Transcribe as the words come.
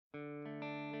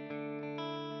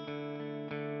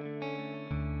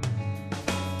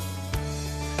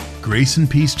Grace and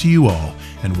peace to you all,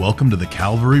 and welcome to the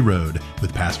Calvary Road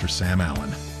with Pastor Sam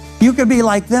Allen. You could be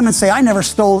like them and say, I never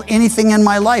stole anything in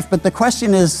my life. But the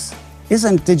question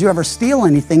isn't did you ever steal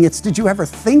anything? It's did you ever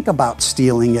think about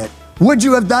stealing it? Would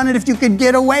you have done it if you could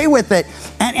get away with it?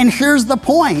 And here's the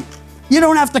point. You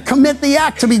don't have to commit the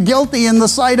act to be guilty in the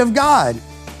sight of God,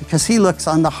 because He looks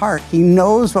on the heart. He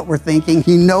knows what we're thinking.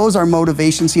 He knows our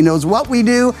motivations. He knows what we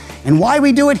do and why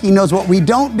we do it. He knows what we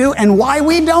don't do and why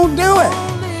we don't do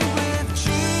it.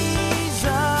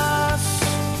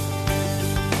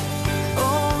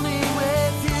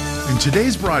 In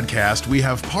today's broadcast, we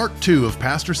have part 2 of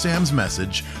Pastor Sam's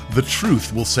message, The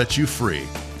Truth Will Set You Free.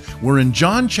 We're in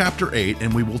John chapter 8,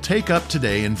 and we will take up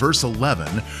today in verse 11,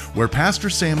 where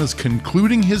Pastor Sam is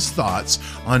concluding his thoughts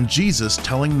on Jesus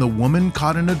telling the woman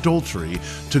caught in adultery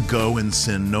to go and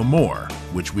sin no more,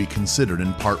 which we considered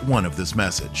in part 1 of this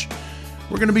message.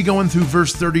 We're going to be going through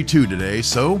verse 32 today,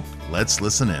 so let's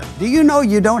listen in. Do you know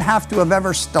you don't have to have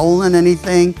ever stolen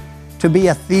anything to be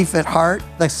a thief at heart?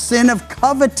 The sin of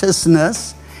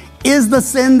covetousness is the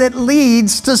sin that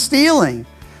leads to stealing.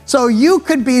 So you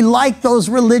could be like those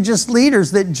religious leaders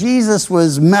that Jesus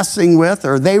was messing with,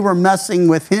 or they were messing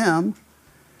with him.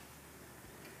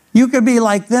 You could be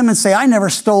like them and say, I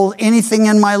never stole anything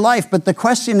in my life. But the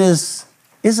question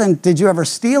isn't did you ever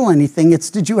steal anything? It's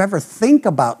did you ever think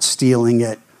about stealing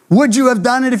it? Would you have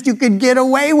done it if you could get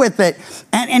away with it?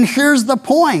 And here's the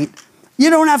point. You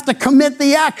don't have to commit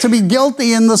the act to be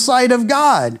guilty in the sight of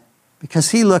God, because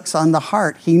He looks on the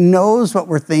heart. He knows what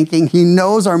we're thinking. He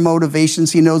knows our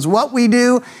motivations. He knows what we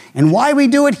do and why we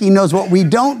do it. He knows what we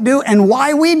don't do and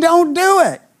why we don't do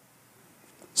it.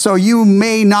 So you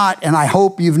may not, and I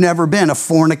hope you've never been a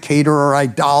fornicator or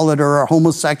idolater or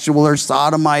homosexual or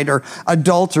sodomite or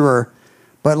adulterer,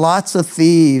 but lots of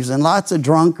thieves and lots of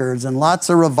drunkards and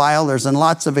lots of revilers and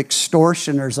lots of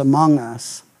extortioners among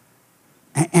us.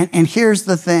 And here's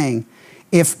the thing.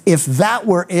 If that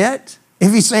were it,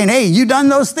 if He's saying, hey, you done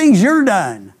those things, you're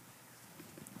done.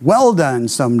 Well done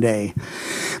someday.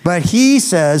 But He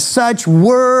says, such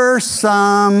were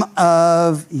some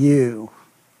of you.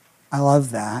 I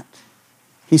love that.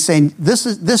 He's saying, this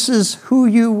is who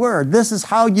you were. This is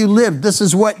how you lived. This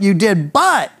is what you did.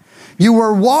 But you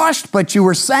were washed, but you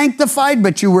were sanctified,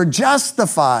 but you were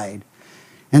justified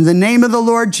in the name of the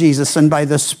Lord Jesus and by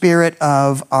the Spirit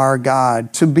of our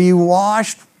God. To be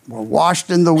washed, we're washed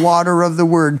in the water of the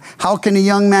Word. How can a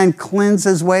young man cleanse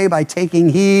his way? By taking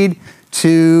heed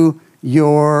to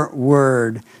your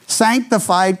Word.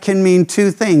 Sanctified can mean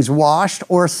two things, washed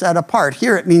or set apart.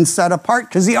 Here it means set apart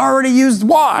because he already used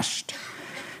washed.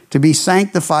 To be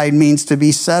sanctified means to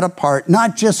be set apart,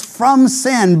 not just from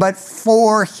sin, but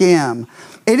for Him.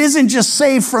 It isn't just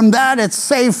saved from that, it's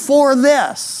saved for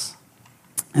this.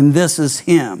 And this is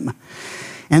Him.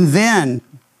 And then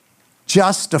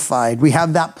justified. We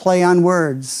have that play on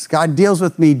words. God deals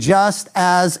with me just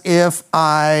as if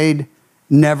I'd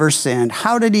never sinned.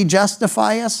 How did He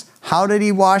justify us? How did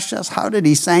He wash us? How did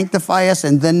He sanctify us?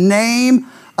 In the name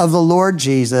of the Lord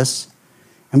Jesus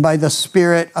and by the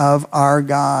Spirit of our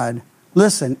God.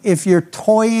 Listen, if you're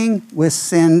toying with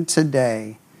sin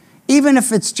today, even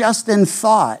if it's just in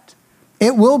thought,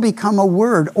 it will become a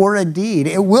word or a deed.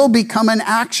 It will become an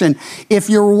action. If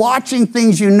you're watching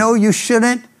things you know you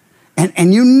shouldn't,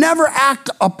 and you never act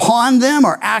upon them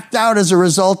or act out as a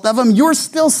result of them, you're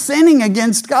still sinning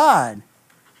against God.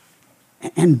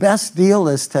 And best deal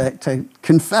is to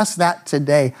confess that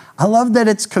today. I love that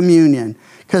it's communion,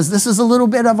 because this is a little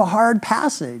bit of a hard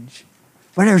passage.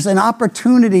 But there's an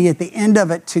opportunity at the end of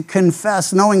it to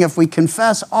confess, knowing if we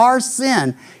confess our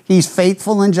sin, He's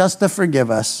faithful and just to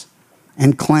forgive us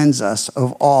and cleanse us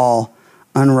of all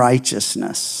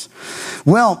unrighteousness.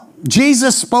 Well,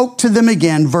 Jesus spoke to them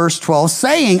again, verse 12,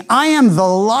 saying, I am the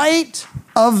light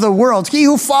of the world. He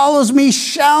who follows me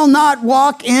shall not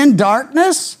walk in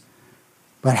darkness,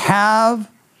 but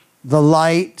have the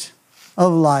light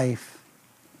of life.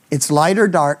 It's light or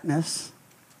darkness.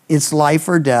 It's life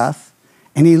or death.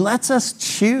 And He lets us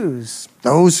choose.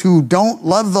 Those who don't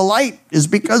love the light is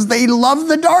because they love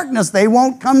the darkness. They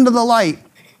won't come to the light.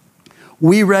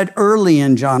 We read early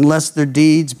in John, lest their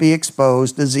deeds be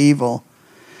exposed as evil.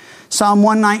 Psalm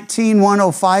 119,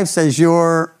 105 says,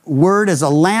 your word is a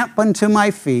lamp unto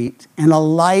my feet and a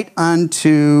light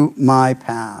unto my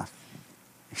path.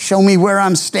 Show me where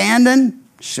I'm standing.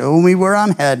 Show me where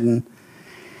I'm heading.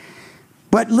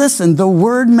 But listen, the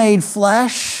Word made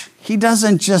flesh, He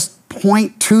doesn't just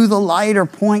point to the light or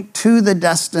point to the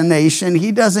destination.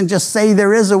 He doesn't just say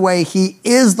there is a way. He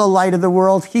is the light of the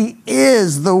world. He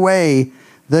is the way,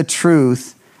 the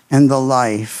truth, and the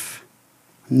life.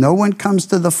 No one comes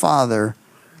to the Father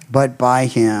but by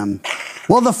him.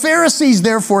 Well, the Pharisees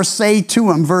therefore say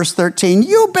to him, verse 13,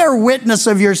 you bear witness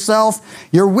of yourself.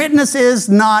 Your witness is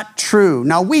not true.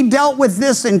 Now, we dealt with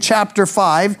this in chapter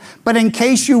 5, but in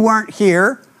case you weren't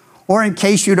here, or in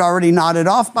case you'd already nodded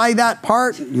off by that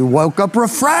part, you woke up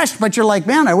refreshed, but you're like,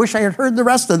 man, I wish I had heard the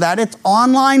rest of that. It's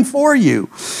online for you.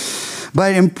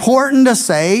 But important to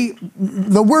say,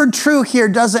 the word true here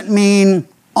doesn't mean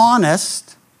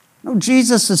honest. No,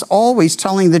 Jesus is always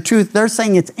telling the truth. They're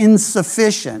saying it's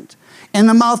insufficient. In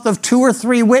the mouth of 2 or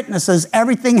 3 witnesses,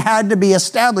 everything had to be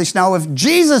established. Now, if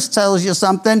Jesus tells you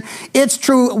something, it's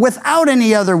true without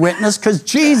any other witness because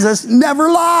Jesus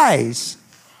never lies.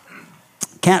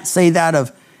 Can't say that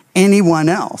of anyone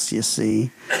else, you see.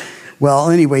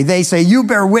 Well, anyway, they say, you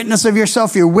bear witness of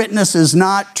yourself. Your witness is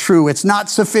not true. It's not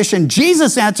sufficient.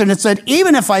 Jesus answered and said,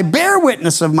 even if I bear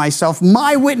witness of myself,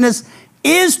 my witness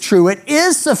is true. It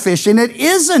is sufficient. It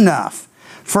is enough.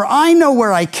 For I know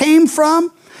where I came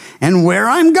from and where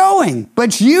I'm going.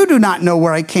 But you do not know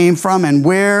where I came from and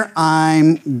where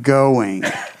I'm going.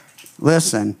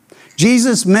 Listen,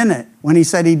 Jesus meant it when he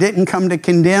said he didn't come to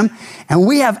condemn. And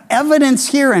we have evidence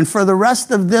here and for the rest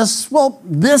of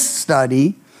this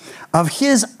study of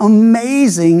his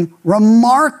amazing,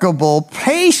 remarkable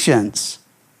patience.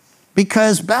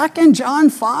 Because back in John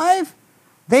 5,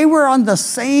 they were on the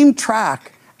same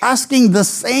track, asking the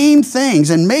same things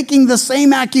and making the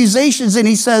same accusations. And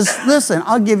he says, listen,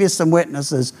 I'll give you some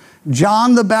witnesses.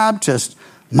 John the Baptist,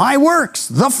 my works,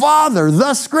 the Father,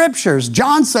 the Scriptures.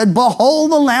 John said,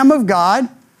 behold the Lamb of God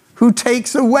who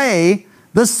takes away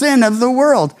the sin of the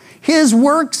world. His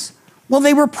works, well,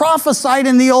 they were prophesied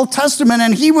in the Old Testament,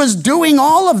 and he was doing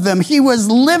all of them. He was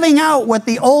living out what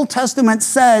the Old Testament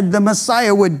said the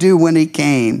Messiah would do when he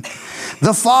came.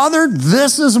 The Father,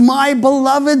 this is my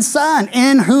beloved Son,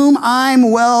 in whom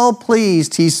I'm well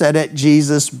pleased, he said at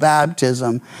Jesus'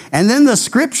 baptism. And then the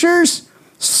Scriptures,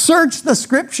 search the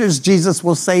Scriptures, Jesus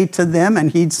will say to them,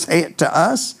 and he'd say it to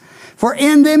us. For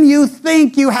in them you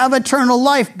think you have eternal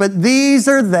life, but these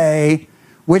are they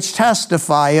which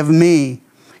testify of me.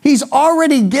 He's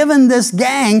already given this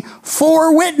gang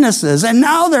 4 witnesses, and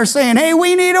now they're saying, hey,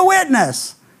 we need a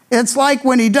witness. It's like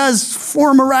when he does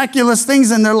 4 miraculous things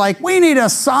and they're like, we need a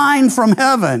sign from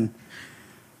heaven.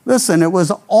 Listen, it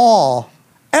was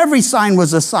every sign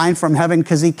was a sign from heaven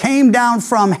because he came down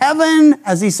from heaven,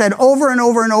 as he said over and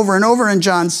over and over and over in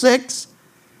John 6,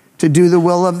 to do the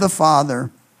will of the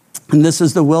Father. And this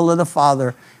is the will of the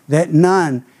Father, that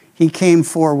none he came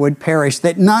for would perish,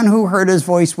 that none who heard his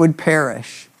voice would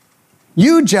perish.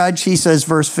 You judge, he says,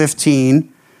 verse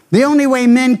 15, the only way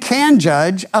men can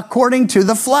judge according to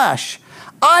the flesh.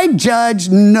 I judge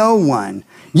no one.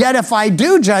 Yet if I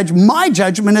do judge, my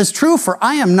judgment is true, for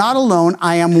I am not alone.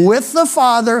 I am with the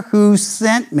Father who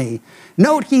sent me.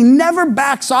 Note, he never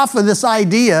backs off of this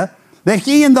idea that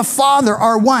he and the Father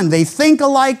are one. They think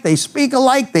alike, they speak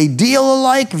alike, they deal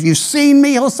alike. If you've seen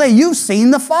me, he'll say, you've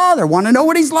seen the Father. Want to know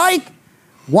what he's like?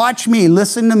 Watch me,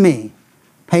 listen to me.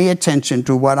 Pay attention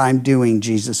to what I'm doing,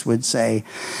 Jesus would say.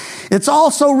 It's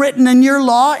also written in your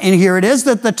law, and here it is,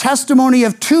 that the testimony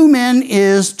of 2 men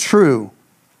is true.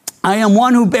 I am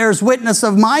one who bears witness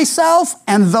of myself,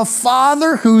 and the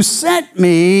Father who sent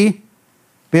me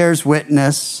bears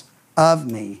witness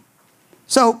of me.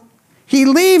 So he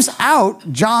leaves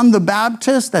out John the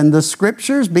Baptist and the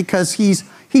Scriptures because he's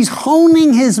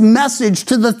honing his message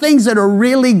to the things that are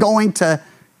really going to,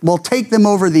 take them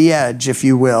over the edge, if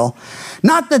you will.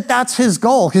 Not that that's his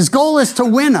goal. His goal is to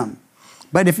win them.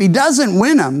 But if he doesn't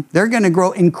win them, they're going to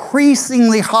grow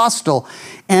increasingly hostile.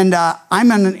 And I'm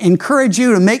going to encourage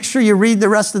you to make sure you read the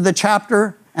rest of the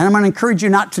chapter. And I'm going to encourage you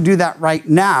not to do that right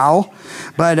now.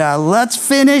 But let's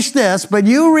finish this. But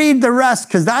you read the rest,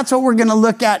 because that's what we're going to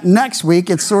look at next week.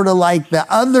 It's sort of like the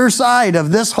other side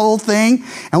of this whole thing.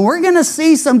 And we're going to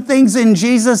see some things in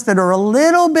Jesus that are a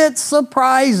little bit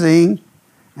surprising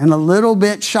and a little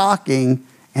bit shocking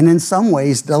and in some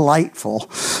ways delightful.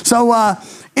 So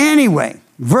anyway,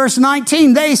 verse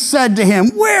 19, they said to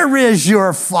him, where is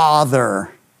your father?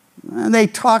 And they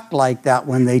talked like that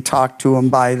when they talked to him,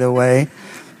 by the way.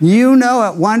 You know,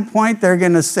 at one point they're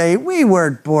going to say, we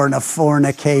weren't born of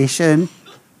fornication.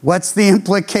 What's the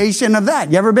implication of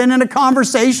that? You ever been in a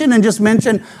conversation and just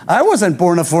mentioned, I wasn't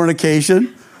born of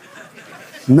fornication?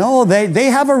 No, they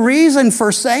have a reason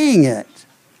for saying it.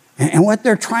 And what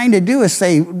they're trying to do is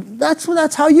say,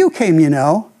 that's how you came, you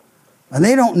know. And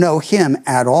they don't know him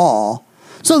at all.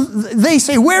 So they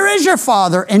say, where is your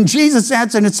father? And Jesus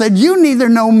answered and said, you neither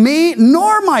know me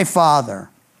nor my Father.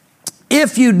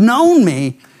 If you'd known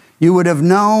me, you would have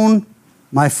known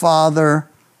my Father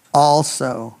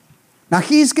also. Now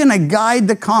he's going to guide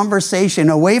the conversation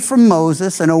away from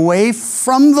Moses and away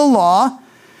from the law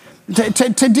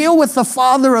to deal with the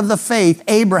father of the faith,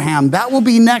 Abraham. That will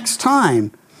be next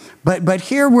time. But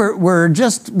here we're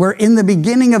in the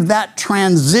beginning of that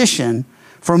transition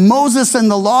from Moses and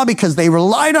the law, because they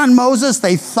relied on Moses.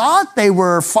 They thought they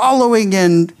were following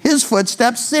in his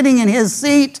footsteps, sitting in his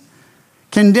seat,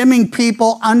 condemning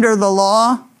people under the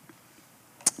law.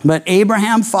 But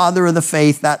Abraham, father of the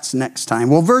faith, that's next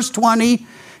time. Well, verse 20,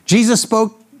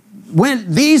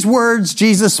 these words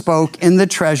Jesus spoke in the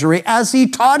treasury as he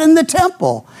taught in the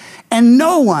temple, and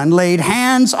no one laid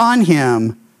hands on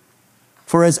him,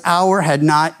 for his hour had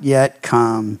not yet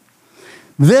come.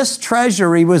 This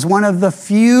treasury was one of the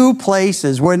few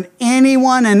places where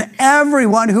anyone and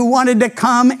everyone who wanted to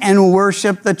come and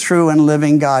worship the true and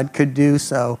living God could do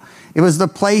so. It was the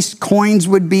place coins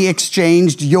would be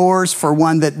exchanged, yours for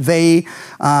one that they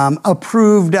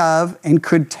approved of and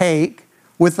could take,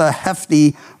 with a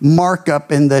hefty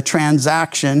markup in the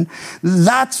transaction.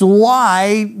 That's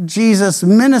why Jesus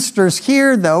ministers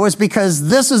here, though, is because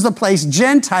this is the place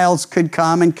Gentiles could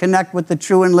come and connect with the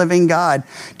true and living God.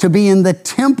 To be in the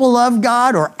temple of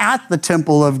God, or at the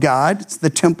temple of God, it's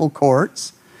the temple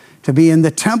courts. To be in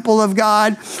the temple of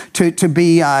God, to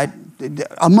be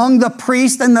among the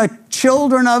priests and the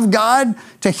children of God,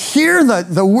 to hear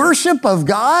the worship of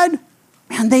God.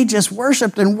 Man, they just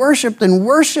worshiped and worshiped and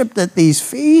worshiped at these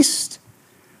feasts.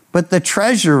 But the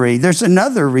treasury, there's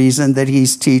another reason that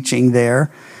he's teaching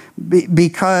there,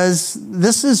 because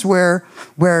this is where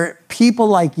people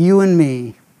like you and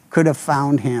me could have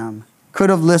found him, could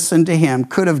have listened to him,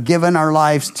 could have given our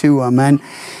lives to him.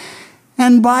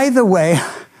 And by the way,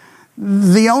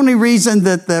 the only reason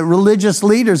that the religious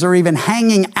leaders are even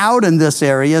hanging out in this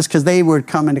area is because they were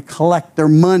coming to collect their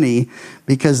money,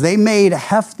 because they made a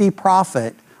hefty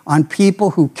profit on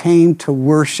people who came to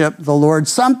worship the Lord,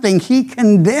 something he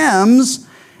condemns.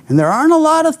 And there aren't a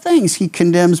lot of things he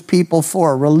condemns people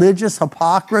for: religious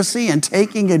hypocrisy and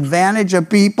taking advantage of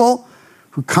people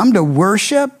who come to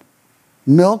worship,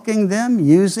 milking them,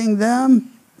 using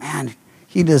them. Man,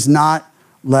 he does not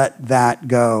let that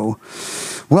go.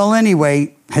 Well,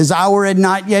 anyway, his hour had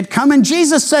not yet come, and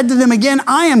Jesus said to them again,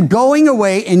 I am going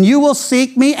away, and you will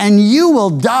seek me, and you will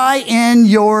die in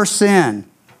your sin.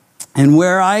 And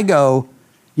where I go,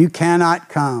 you cannot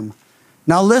come.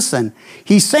 Now listen,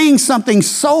 he's saying something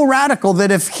so radical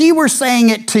that if he were saying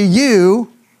it to you,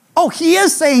 he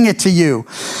is saying it to you.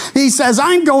 He says,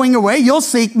 I'm going away, you'll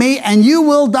seek me, and you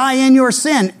will die in your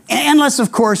sin. Unless,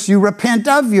 of course, you repent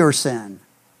of your sin.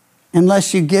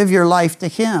 Unless you give your life to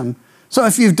him. So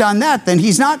if you've done that, then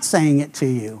he's not saying it to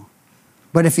you.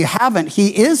 But if you haven't,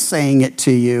 he is saying it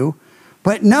to you.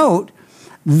 But note,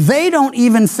 they don't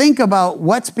even think about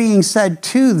what's being said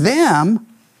to them.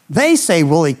 They say,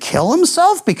 will he kill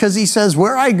himself? Because he says,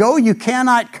 where I go, you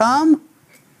cannot come.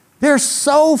 They're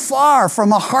so far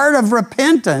from a heart of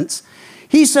repentance.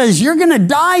 He says, you're going to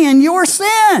die in your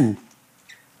sin.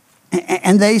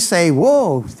 And they say,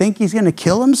 whoa, think he's going to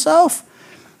kill himself?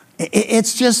 It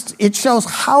shows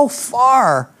how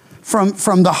far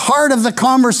from the heart of the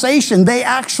conversation they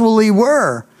actually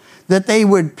were, that they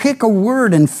would pick a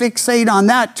word and fixate on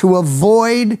that to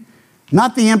avoid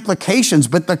not the implications,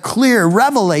 but the clear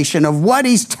revelation of what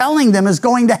he's telling them is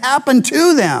going to happen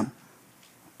to them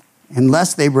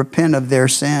unless they repent of their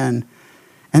sin.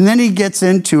 And then he gets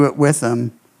into it with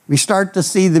them. We start to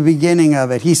see the beginning of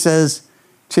it. He says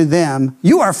to them,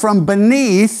 you are from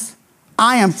beneath,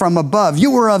 I am from above.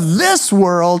 You are of this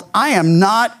world. I am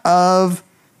not of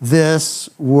this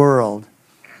world.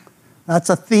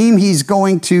 That's a theme he's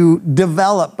going to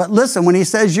develop. But listen, when he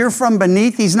says you're from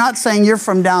beneath, he's not saying you're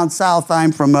from down south,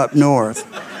 I'm from up north.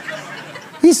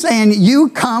 He's saying you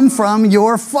come from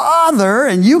your father,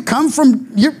 and you come from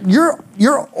your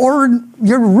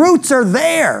roots are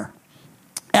there.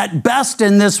 At best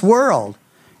in this world,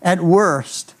 at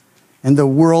worst in the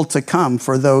world to come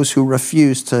for those who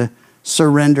refuse to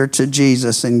surrender to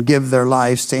Jesus and give their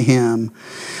lives to him.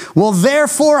 Well,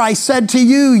 therefore, I said to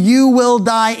you, you will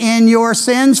die in your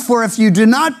sins, for if you do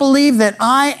not believe that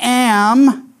I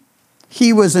am,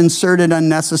 he was inserted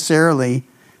unnecessarily.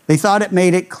 They thought it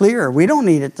made it clear. We don't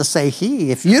need it to say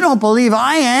he. If you don't believe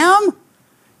I am,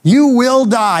 you will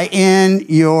die in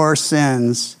your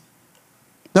sins.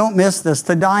 Don't miss this.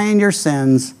 To die in your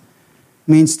sins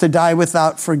means to die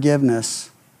without forgiveness,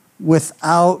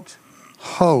 without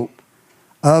hope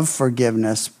of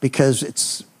forgiveness, because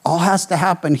it's all has to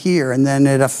happen here, and then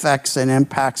it affects and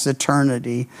impacts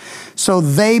eternity. So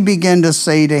they begin to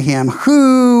say to him,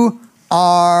 who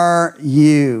are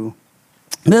you?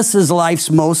 This is life's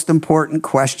most important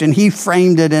question. He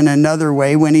framed it in another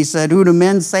way when he said, "Who do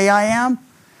men say I am?"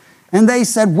 And they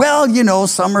said, "Well,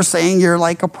 some are saying you're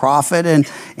like a prophet,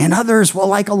 and others, well,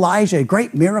 like Elijah, a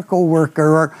great miracle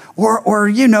worker,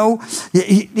 or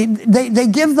they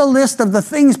give the list of the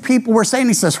things people were saying.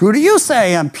 He says, "Who do you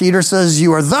say I am?" Peter says,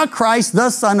 "You are the Christ, the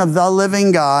Son of the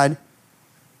living God."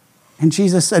 And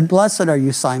Jesus said, "Blessed are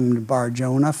you, Simon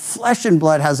Bar-Jonah. Flesh and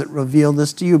blood hasn't revealed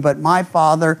this to you, but my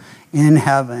Father in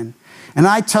heaven. And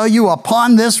I tell you,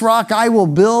 upon this rock I will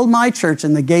build my church,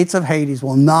 and the gates of Hades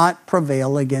will not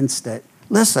prevail against it."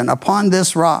 Listen, upon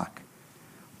this rock.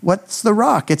 What's the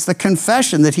rock? It's the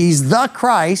confession that he's the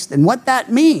Christ, and what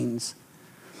that means.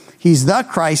 He's the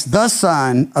Christ, the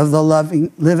Son of the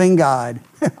living God.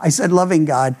 I said loving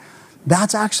God.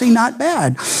 That's actually not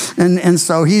bad. And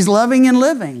so he's loving and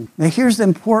living. Now here's the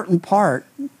important part.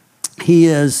 He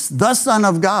is the Son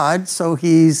of God, so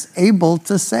he's able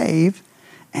to save.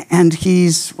 And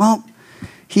he's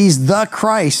the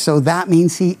Christ, so that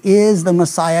means he is the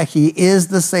Messiah. He is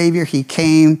the Savior. He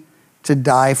came to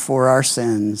die for our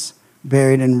sins,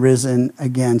 buried and risen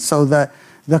again. So the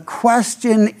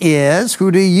question is,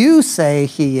 who do you say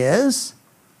he is?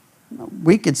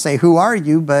 We could say, "Who are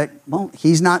you?" But,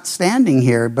 he's not standing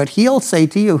here. But he'll say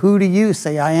to you, "Who do you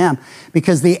say I am?"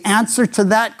 Because the answer to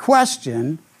that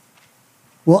question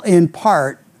will, in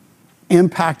part,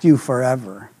 impact you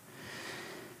forever.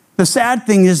 The sad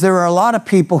thing is there are a lot of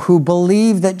people who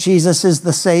believe that Jesus is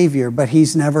the Savior, but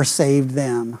he's never saved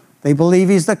them. They believe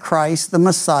he's the Christ, the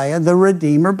Messiah, the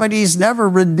Redeemer, but he's never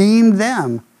redeemed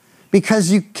them.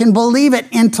 Because you can believe it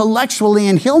intellectually,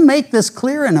 and he'll make this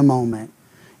clear in a moment.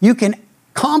 You can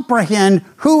comprehend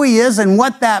who he is and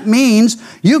what that means.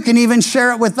 You can even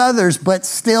share it with others, but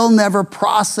still never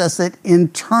process it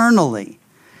internally.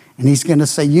 And he's going to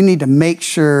say, you need to make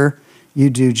sure you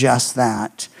do just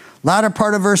that. Latter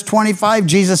part of verse 25,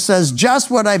 Jesus says, "Just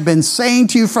what I've been saying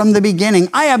to you from the beginning.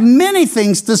 I have many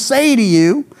things to say to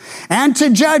you and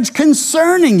to judge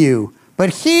concerning you.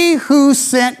 But he who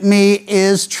sent me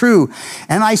is true.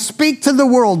 And I speak to the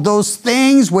world those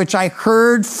things which I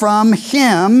heard from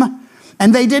him,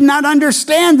 and they did not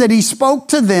understand that he spoke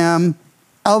to them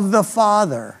of the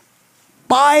Father."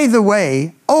 By the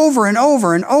way, over and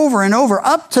over and over and over,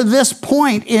 up to this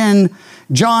point in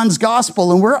John's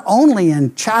gospel, and we're only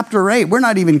in chapter 8. We're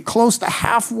not even close to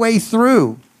halfway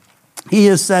through. He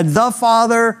has said, "The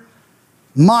Father,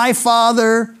 my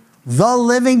Father, the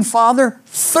living Father,"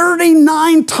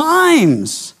 39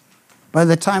 times by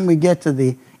the time we get to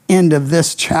the end of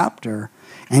this chapter.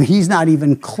 And he's not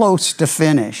even close to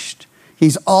finished.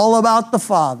 He's all about the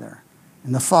Father,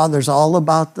 and the Father's all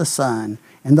about the Son,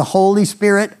 and the Holy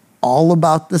Spirit all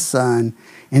about the Son.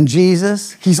 And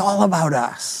Jesus, he's all about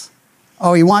us.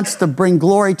 Oh, he wants to bring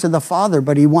glory to the Father,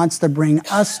 but he wants to bring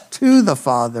us to the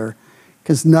Father,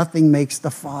 because nothing makes the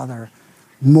Father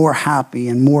more happy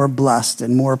and more blessed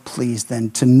and more pleased than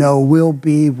to know we'll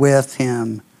be with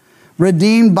him,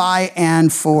 redeemed by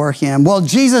and for him. Well,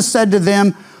 Jesus said to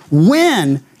them,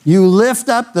 "When you lift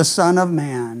up the Son of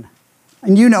Man."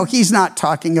 And he's not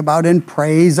talking about in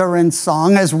praise or in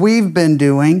song as we've been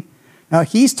doing. Now,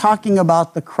 he's talking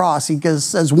about the cross. He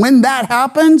says, when that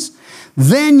happens,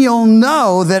 then you'll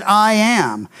know that I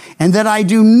am, and that I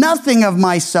do nothing of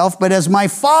myself, but as my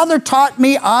Father taught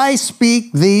me, I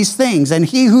speak these things. And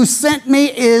he who sent me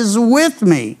is with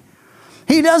me.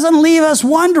 He doesn't leave us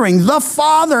wondering. The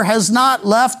Father has not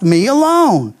left me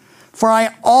alone, for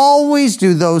I always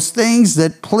do those things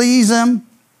that please him.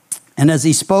 And as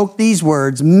he spoke these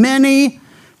words, many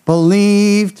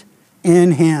believed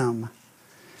in him.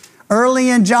 Early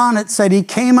in John, it said he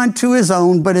came unto his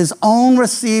own, but his own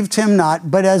received him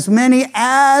not. But as many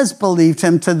as believed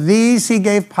him, to these he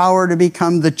gave power to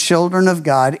become the children of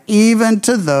God, even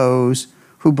to those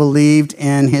who believed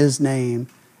in his name.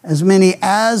 As many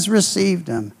as received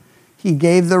him, he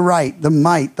gave the right, the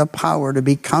might, the power to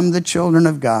become the children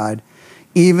of God,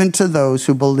 even to those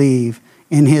who believe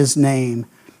in his name.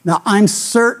 Now, I'm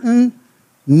certain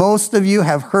most of you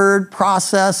have heard,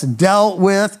 processed, dealt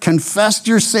with, confessed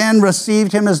your sin,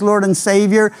 received him as Lord and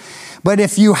Savior. But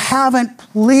if you haven't,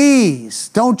 please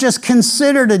don't just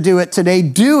consider to do it today.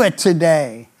 Do it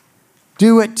today.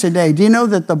 Do it today. Do you know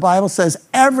that the Bible says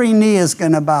every knee is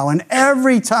going to bow and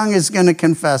every tongue is going to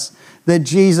confess that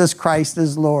Jesus Christ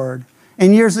is Lord?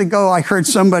 And years ago, I heard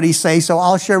somebody say, so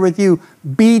I'll share with you,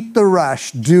 beat the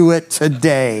rush. Do it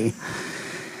today.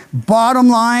 Bottom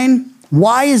line,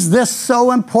 why is this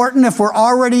so important if we're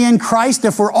already in Christ,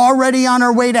 if we're already on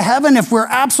our way to heaven, if we're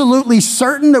absolutely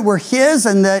certain that we're his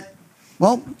and that,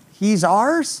 well, he's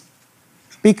ours?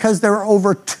 Because there are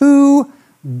over 2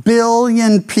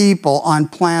 billion people on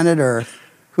planet Earth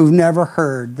who've never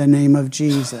heard the name of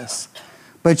Jesus.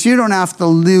 But you don't have to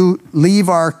leave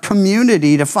our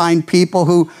community to find people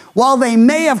who, while they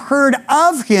may have heard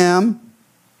of him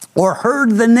or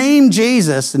heard the name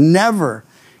Jesus, never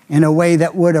in a way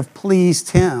that would have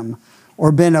pleased him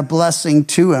or been a blessing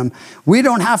to him. We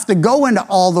don't have to go into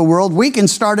all the world. We can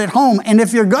start at home. And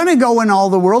if you're going to go in all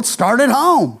the world, start at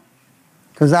home.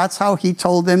 Because that's how he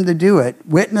told them to do it.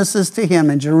 Witnesses to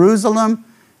him in Jerusalem,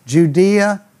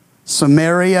 Judea,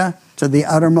 Samaria, to the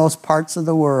uttermost parts of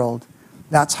the world.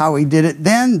 That's how he did it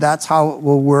then. That's how it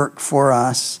will work for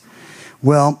us.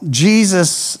 Well, Jesus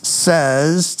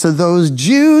says to those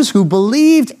Jews who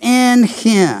believed in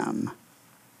him,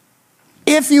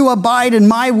 if you abide in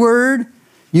my word,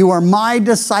 you are my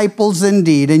disciples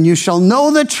indeed, and you shall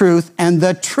know the truth, and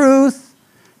the truth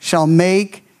shall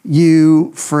make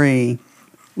you free.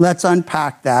 Let's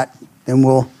unpack that, then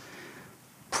we'll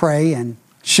pray and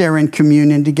share in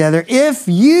communion together. If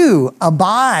you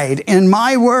abide in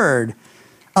my word,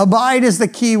 abide is the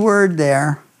key word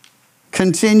there.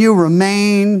 Continue,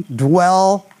 remain,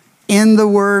 dwell in the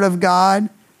word of God,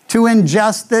 to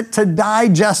ingest it, to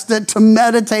digest it, to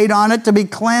meditate on it, to be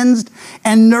cleansed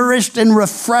and nourished and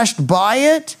refreshed by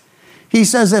it. He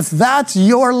says, if that's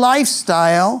your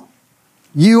lifestyle,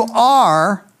 you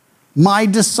are my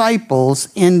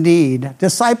disciples indeed.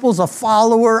 Disciples, a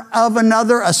follower of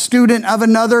another, a student of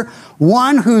another,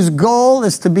 one whose goal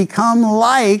is to become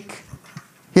like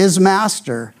his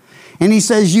master. And he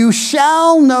says, you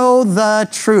shall know the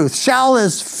truth. Shall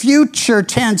is future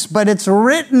tense, but it's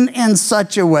written in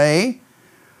such a way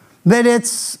that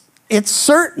it's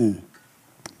certain.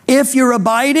 If you're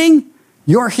abiding,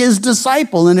 you're his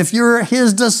disciple. And if you're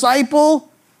his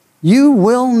disciple, you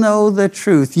will know the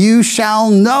truth. You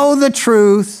shall know the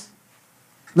truth.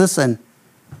 Listen,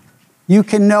 you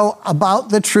can know about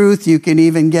the truth. You can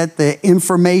even get the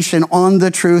information on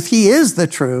the truth. He is the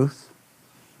truth.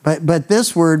 But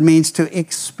this word means to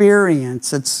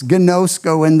experience. It's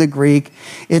gnosko in the Greek.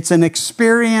 It's an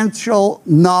experiential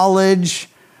knowledge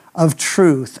of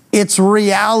truth. It's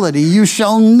reality. You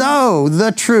shall know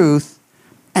the truth,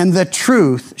 and the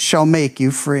truth shall make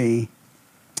you free.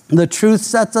 The truth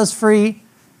sets us free.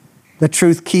 The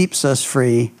truth keeps us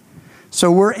free.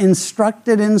 So we're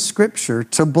instructed in Scripture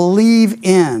to believe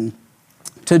in,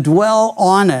 to dwell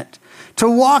on it, to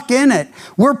walk in it.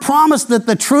 We're promised that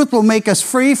the truth will make us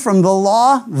free from the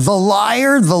law, the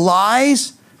liar, the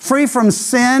lies, free from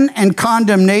sin and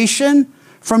condemnation,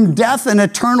 from death and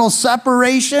eternal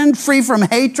separation, free from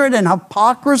hatred and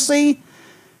hypocrisy,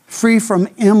 free from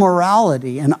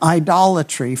immorality and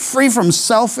idolatry, free from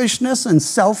selfishness and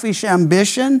selfish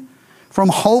ambition, from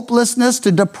hopelessness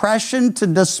to depression to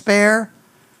despair.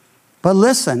 But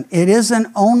listen, it isn't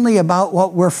only about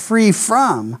what we're free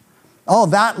from. Oh,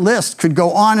 that list could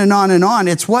go on and on and on.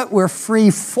 It's what we're free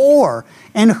for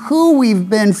and who we've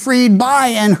been freed by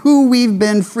and who we've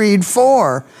been freed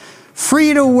for.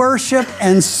 Free to worship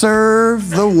and serve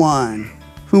the one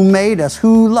who made us,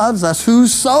 who loves us, who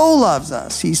so loves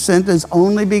us. He sent his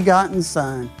only begotten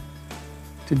Son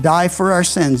to die for our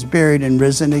sins, buried and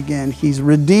risen again. He's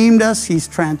redeemed us. He's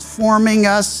transforming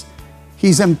us.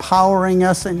 He's empowering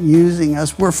us and using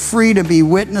us. We're free to be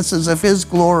witnesses of his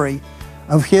glory,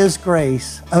 of his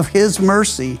grace, of his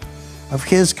mercy, of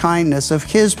his kindness, of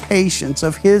his patience,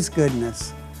 of his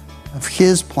goodness, of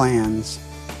his plans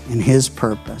and his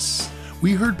purpose.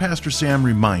 We heard Pastor Sam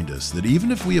remind us that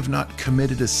even if we have not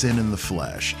committed a sin in the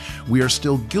flesh, we are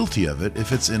still guilty of it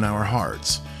if it's in our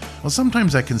hearts. Well,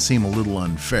 sometimes that can seem a little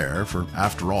unfair, for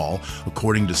after all,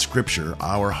 according to Scripture,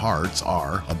 our hearts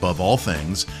are, above all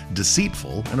things,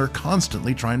 deceitful and are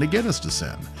constantly trying to get us to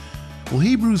sin. Well,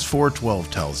 Hebrews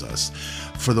 4:12 tells us,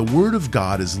 "For the word of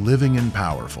God is living and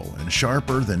powerful, and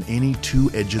sharper than any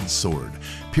two-edged sword,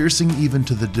 piercing even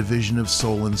to the division of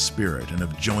soul and spirit, and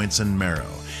of joints and marrow,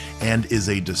 and is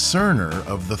a discerner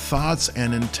of the thoughts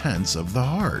and intents of the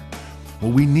heart."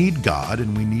 Well, we need God,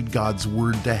 and we need God's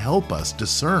word to help us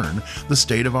discern the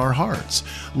state of our hearts,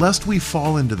 lest we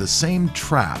fall into the same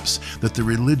traps that the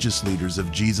religious leaders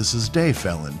of Jesus' day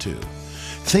fell into,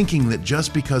 thinking that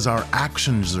just because our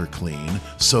actions are clean,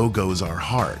 so goes our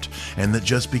heart, and that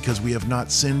just because we have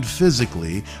not sinned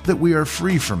physically, that we are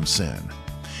free from sin.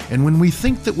 And when we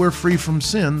think that we're free from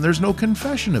sin, there's no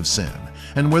confession of sin.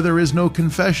 And where there is no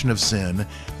confession of sin,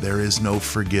 there is no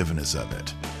forgiveness of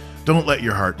it. Don't let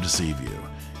your heart deceive you.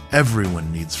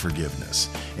 Everyone needs forgiveness,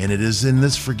 and it is in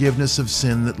this forgiveness of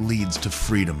sin that leads to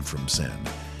freedom from sin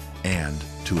and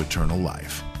to eternal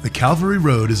life. The Calvary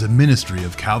Road is a ministry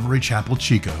of Calvary Chapel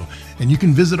Chico, and you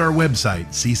can visit our website,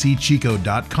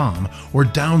 ccchico.com, or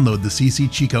download the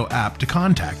CC Chico app to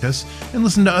contact us and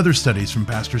listen to other studies from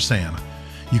Pastor Sam.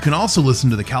 You can also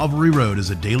listen to The Calvary Road as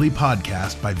a daily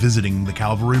podcast by visiting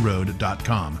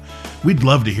thecalvaryroad.com. We'd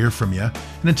love to hear from you,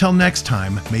 and until next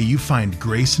time, may you find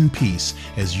grace and peace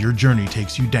as your journey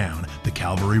takes you down the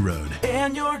Calvary Road.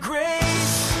 And your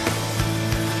grace